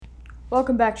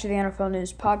Welcome back to the NFL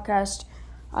News Podcast.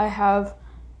 I have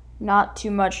not too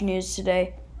much news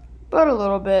today, but a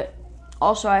little bit.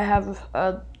 Also, I have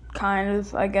a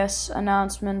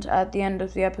announcement at the end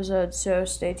of the episode, so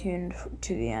stay tuned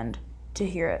to the end to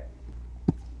hear it.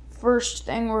 First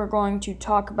thing we're going to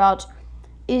talk about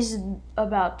is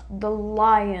about the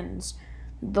Lions.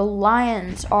 The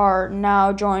Lions are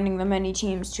now joining the many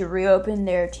teams to reopen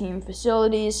their team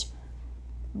facilities,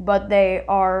 but they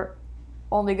are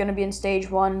only going to be in stage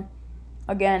 1.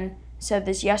 Again, said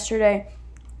this yesterday,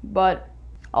 but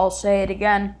I'll say it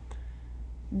again.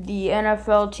 The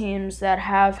NFL teams that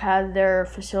have had their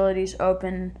facilities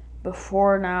open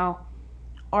before now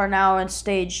are now in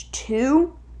stage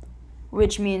 2,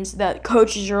 which means that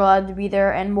coaches are allowed to be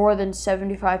there and more than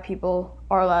 75 people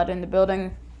are allowed in the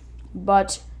building.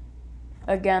 But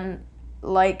again,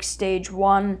 like stage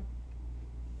 1,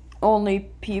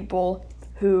 only people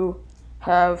who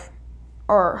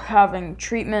are having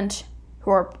treatment,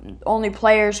 only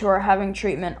players who are having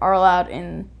treatment are allowed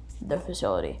in the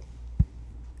facility.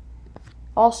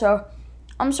 Also,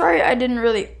 I'm sorry I didn't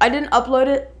upload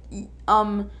it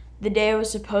the day it was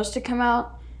supposed to come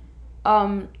out.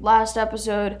 Last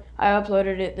episode, I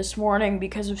uploaded it this morning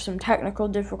because of some technical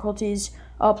difficulties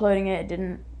uploading it. It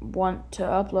didn't want to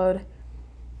upload,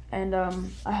 and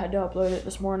I had to upload it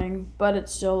this morning, but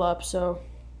it's still up, so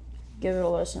give it a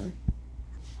listen.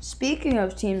 Speaking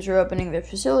of teams reopening their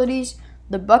facilities,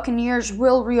 the Buccaneers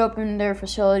will reopen their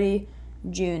facility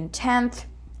June 10th,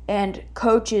 and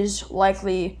coaches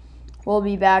likely will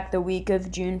be back the week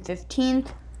of June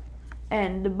 15th,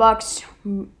 and the Bucs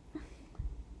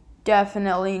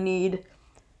definitely need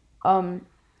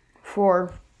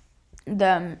for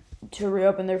them to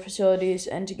reopen their facilities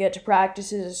and to get to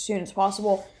practices as soon as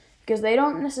possible, because their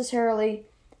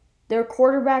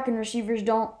quarterback and receivers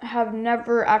have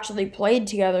never actually played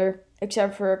together,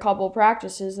 except for a couple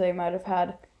practices they might have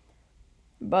had.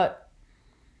 But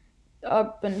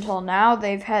up until now,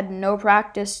 they've had no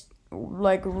practice,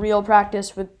 like real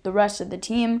practice with the rest of the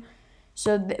team.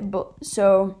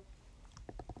 So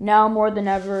now more than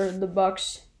ever, the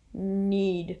Bucs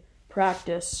need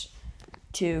practice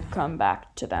to come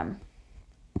back to them.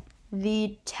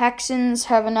 The Texans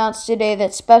have announced today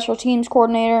that special teams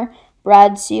coordinator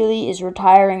Brad Seeley is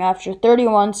retiring after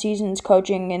 31 seasons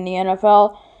coaching in the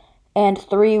NFL and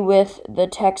 3 with the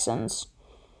Texans.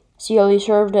 Seeley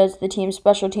served as the team's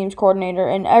special teams coordinator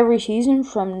in every season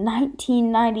from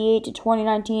 1998 to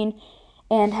 2019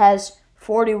 and has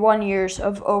 41 years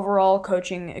of overall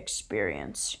coaching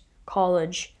experience,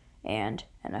 college and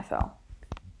NFL.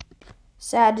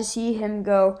 Sad to see him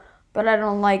go, but I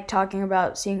don't like talking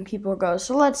about seeing people go,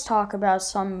 so let's talk about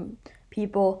some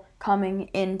people coming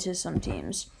into some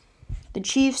teams. The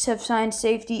Chiefs have signed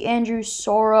safety Andrew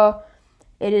Sora.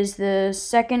 It is the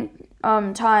second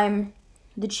time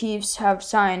the Chiefs have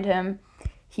signed him.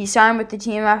 He signed with the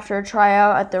team after a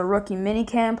tryout at their rookie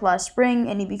minicamp last spring,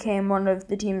 and he became one of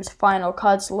the team's final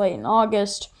cuts late in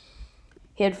August.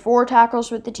 He had 4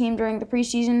 tackles with the team during the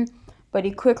preseason, but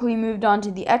he quickly moved on to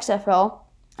the XFL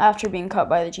after being cut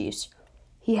by the Chiefs.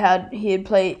 He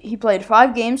played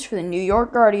 5 games for the New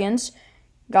York Guardians,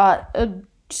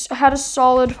 had a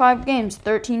solid 5 games,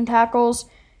 13 tackles,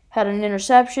 had an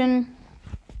interception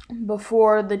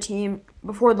before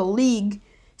the league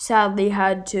sadly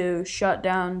had to shut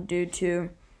down due to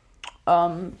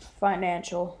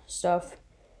financial stuff.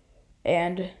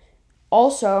 And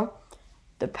also,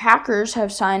 the Packers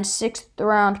have signed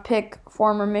 6th-round pick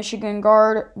former Michigan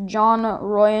guard John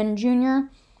Royan Jr.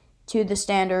 to the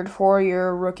standard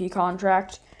 4-year rookie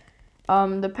contract.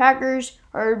 The Packers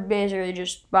are basically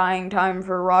just buying time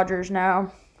for Rodgers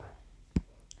now.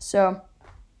 So,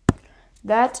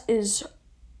 that is,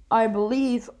 I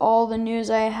believe, all the news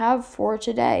I have for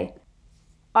today.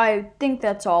 I think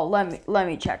that's all. Let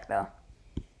me check, though.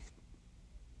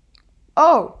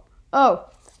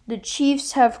 The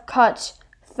Chiefs have cut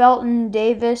Felton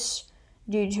Davis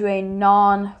due to a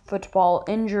non-football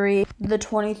injury. The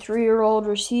 23-year-old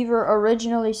receiver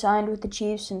originally signed with the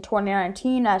Chiefs in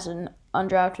 2019 as an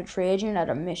undrafted free agent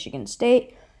at Michigan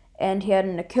State, and he had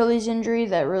an Achilles injury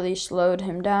that really slowed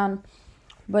him down.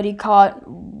 But he caught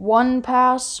 1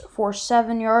 pass for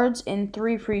 7 yards in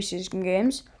 3 preseason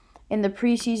games. In the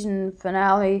preseason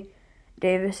finale,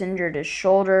 Davis injured his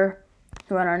shoulder.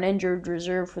 He went on injured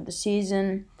reserve for the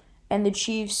season, and the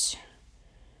Chiefs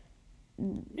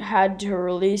had to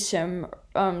release him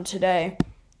today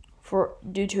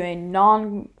due to a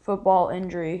non-football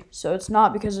injury. So it's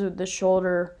not because of the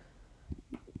shoulder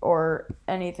or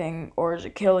anything or his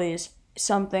Achilles.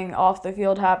 Something off the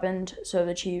field happened, so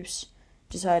the Chiefs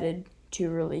decided to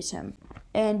release him.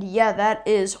 And yeah, that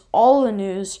is all the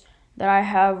news that I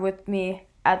have with me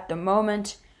at the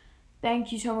moment.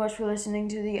 Thank you so much for listening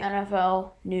to the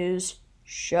NFL News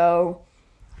Show,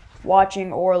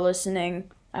 watching or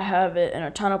listening. I have it in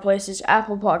a ton of places: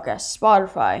 Apple Podcasts,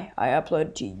 Spotify. I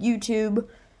upload to YouTube,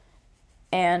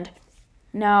 and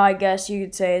now I guess you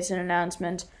could say it's an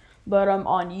announcement, but I'm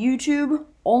on YouTube,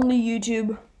 only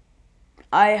YouTube.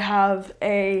 I have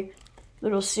a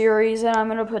little series that I'm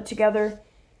going to put together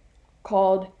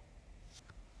called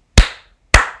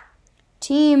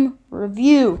Team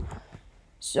Review.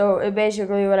 So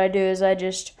basically what I do is I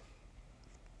just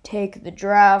take the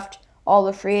draft, all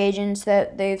the free agents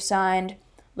that they've signed,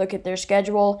 look at their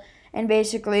schedule, and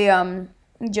basically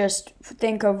just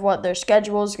think of what their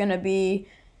schedule is going to be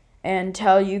and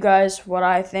tell you guys what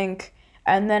I think.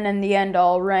 And then in the end,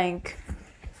 I'll rank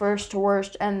first to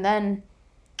worst. And then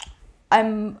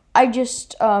I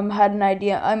just had an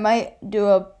idea. I might do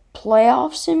a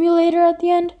playoff simulator at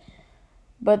the end,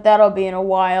 but that'll be in a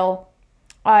while.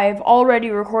 I've already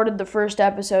recorded the first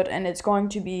episode, and it's going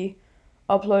to be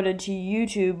uploaded to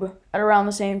YouTube at around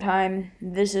the same time.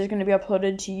 This is going to be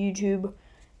uploaded to YouTube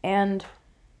and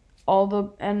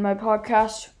my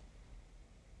podcast.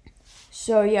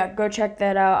 So yeah, go check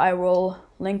that out. I will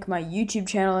link my YouTube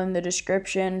channel in the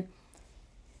description.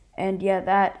 And yeah,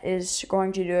 that is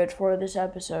going to do it for this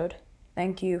episode.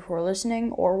 Thank you for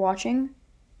listening or watching.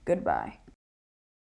 Goodbye.